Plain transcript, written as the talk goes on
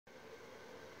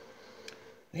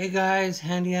Hey guys,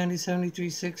 Handy Andy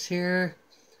 736 here,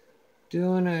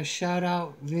 doing a shout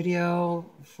out video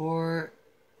for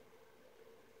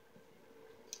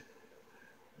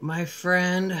my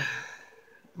friend,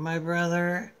 my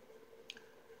brother,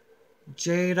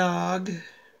 Jdog.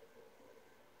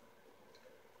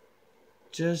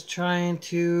 Just trying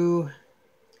to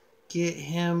get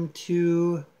him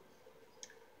to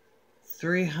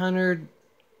 300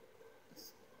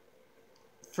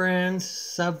 friends,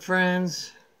 sub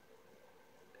friends.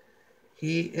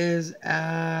 He is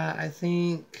I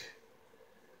think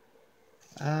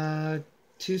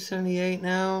 278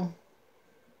 now.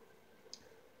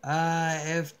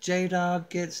 If Jdog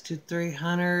gets to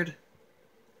 300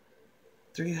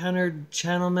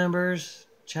 channel members,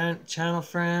 channel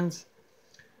friends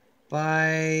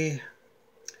by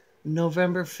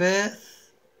November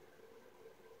 5th,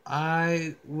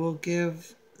 I will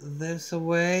give this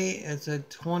away. It's a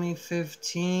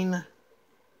 2015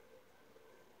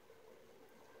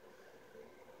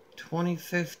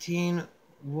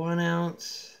 1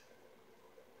 ounce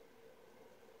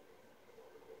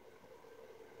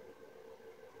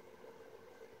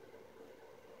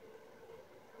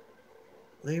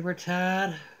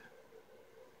Libertad.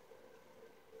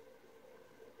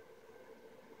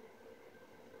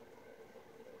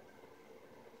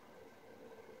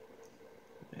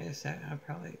 Wait a second, I'm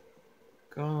probably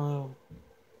going a little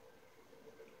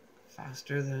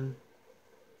faster than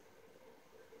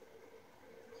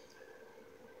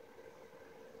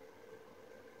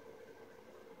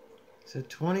so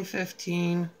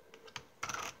 2015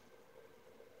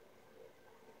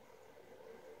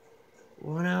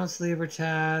 1 ounce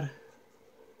Libertad.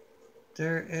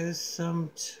 There is some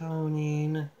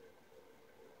toning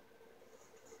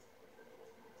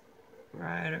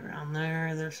right around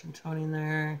there. There's some toning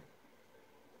there.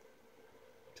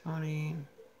 Toning.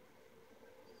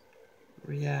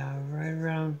 Yeah, right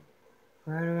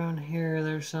around here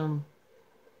there's some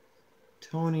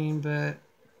toning, but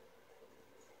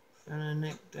and a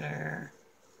nick there.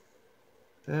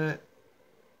 But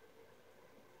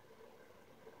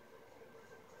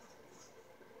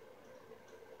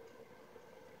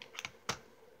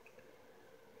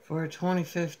for a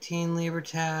 2015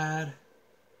 Libertad,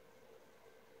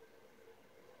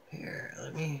 here,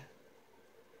 let me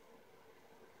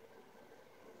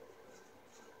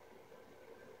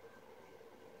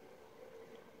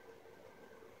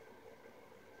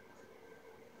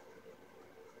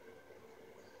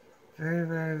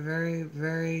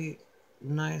very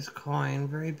nice coin,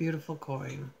 very beautiful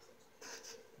coin.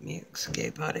 Let me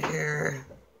escape out of here.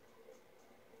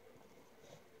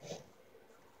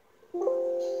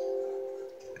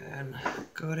 And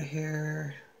go to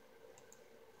here.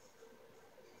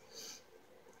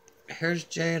 Here's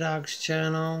Jdog's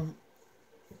channel.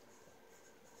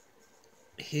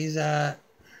 He's at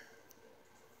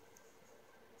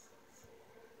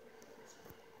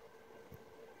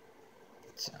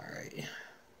sorry.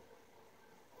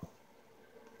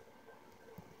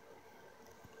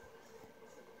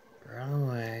 Wrong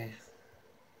way.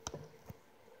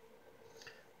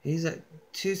 He's at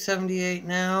 278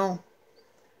 now.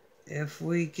 If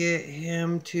we get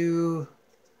him to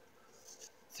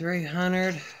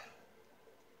 300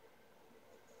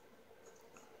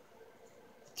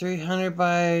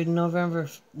 by November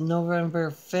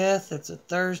 5th, it's a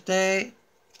Thursday,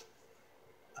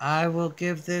 I will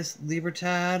give this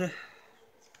Libertad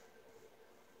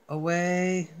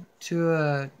away to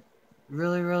a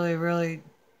really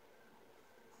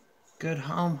good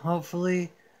home,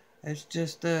 hopefully. It's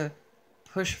just a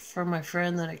push for my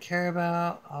friend that I care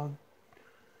about. I'll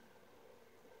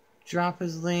drop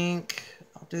his link.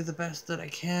 I'll do the best that I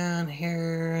can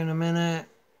here in a minute.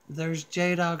 There's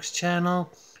Jdog's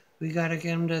channel. We gotta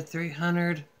get him to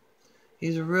 300.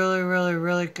 He's a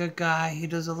really good guy. He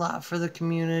does a lot for the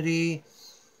community.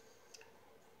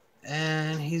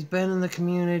 And he's been in the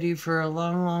community for a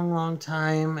long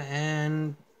time.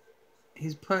 And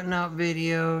he's putting out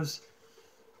videos.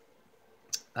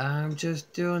 I'm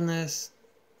just doing this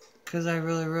because I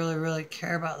really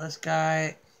care about this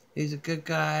guy. He's a good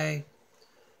guy.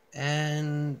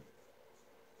 And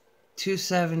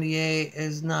 278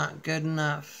 is not good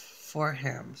enough for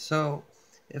him. So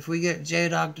if we get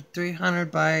Jdog to 300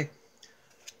 by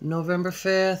November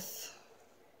 5th,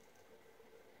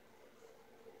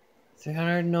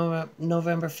 300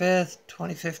 November 5th,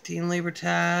 2015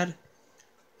 Libertad,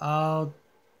 I'll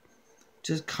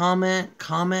just comment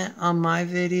on my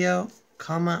video,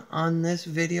 comment on this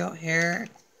video here.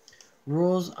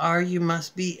 Rules are you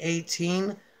must be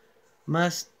 18,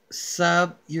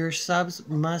 your subs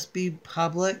must be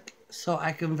public so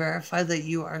I can verify that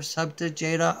you are subbed to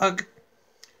Jdog.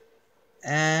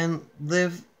 and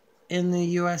live in the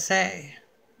USA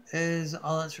is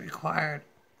all that's required.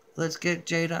 Let's get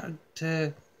Jdog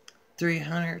to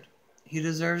 300. He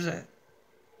deserves it.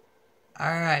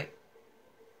 Alright.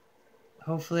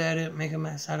 Hopefully I didn't make a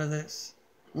mess out of this.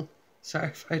 Sorry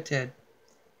if I did.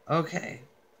 Okay.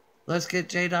 Let's get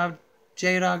Jdog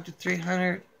to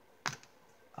 300.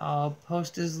 I'll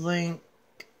post his link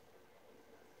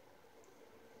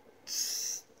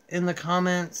in the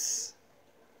comments.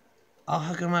 I'll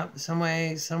hook him up some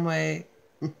way.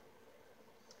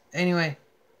 Anyway,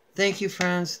 thank you,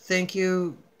 friends. Thank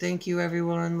you,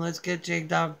 everyone. Let's get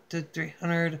Jdog to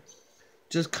 300.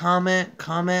 Just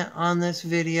comment on this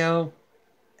video,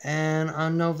 and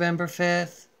on November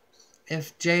 5th,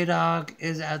 if Jdog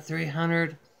is at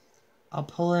 300, I'll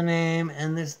pull a name,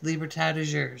 and this Libertad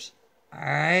is yours.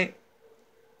 Alright?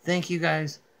 Thank you,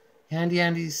 guys. Handy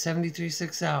Andy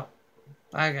 736 out.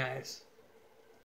 Bye, guys.